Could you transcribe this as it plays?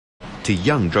to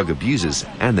young drug abusers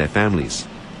and their families.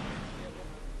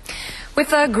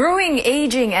 With a growing,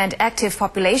 aging and active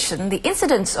population, the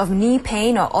incidence of knee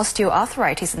pain or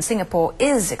osteoarthritis in Singapore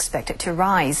is expected to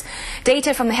rise.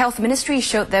 Data from the Health Ministry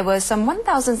showed there were some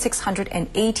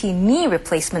 1,680 knee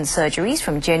replacement surgeries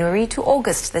from January to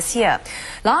August this year.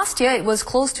 Last year, it was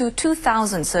close to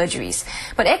 2,000 surgeries.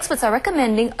 But experts are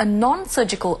recommending a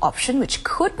non-surgical option which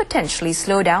could potentially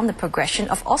slow down the progression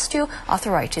of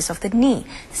osteoarthritis of the knee.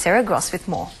 Sarah Gross with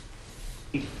more.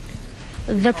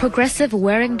 The progressive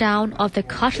wearing down of the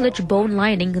cartilage bone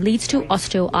lining leads to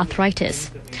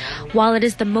osteoarthritis. While it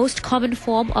is the most common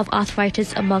form of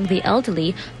arthritis among the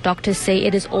elderly, doctors say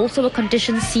it is also a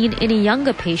condition seen in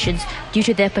younger patients due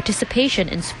to their participation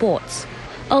in sports.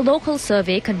 A local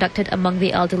survey conducted among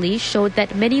the elderly showed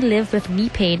that many live with knee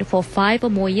pain for 5 or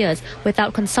more years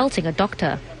without consulting a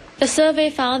doctor. The survey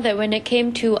found that when it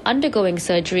came to undergoing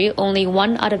surgery, only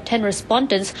 1 out of 10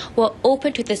 respondents were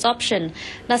open to this option.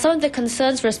 Now, some of the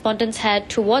concerns respondents had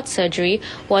towards surgery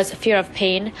was fear of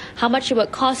pain, how much it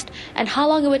would cost, and how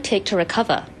long it would take to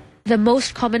recover. The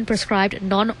most common prescribed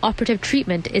non-operative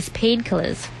treatment is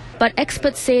painkillers. But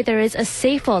experts say there is a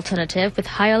safer alternative with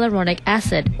hyaluronic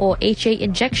acid or HA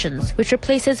injections, which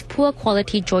replaces poor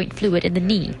quality joint fluid in the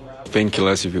knee.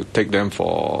 Painkillers, if you take them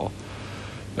for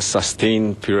a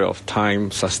sustained period of time,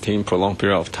 prolonged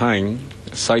period of time,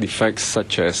 side effects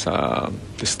such as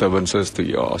disturbances to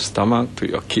your stomach, to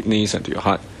your kidneys and to your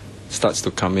heart starts to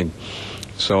come in.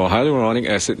 So hyaluronic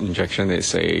acid injection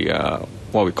is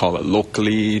what we call a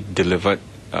locally delivered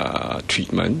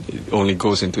treatment. It only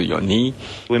goes into your knee.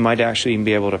 We might actually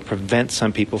be able to prevent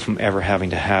some people from ever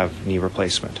having to have knee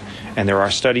replacement. And there are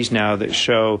studies now that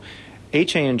show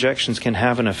HA injections can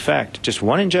have an effect, just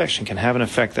one injection can have an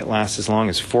effect that lasts as long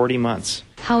as 40 months.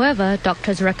 However,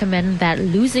 doctors recommend that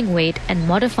losing weight and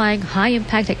modifying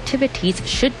high-impact activities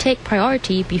should take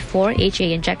priority before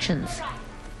HA injections.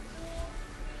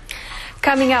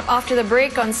 Coming up after the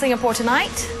break on Singapore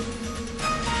Tonight.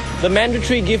 The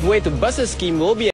mandatory give way to buses scheme will be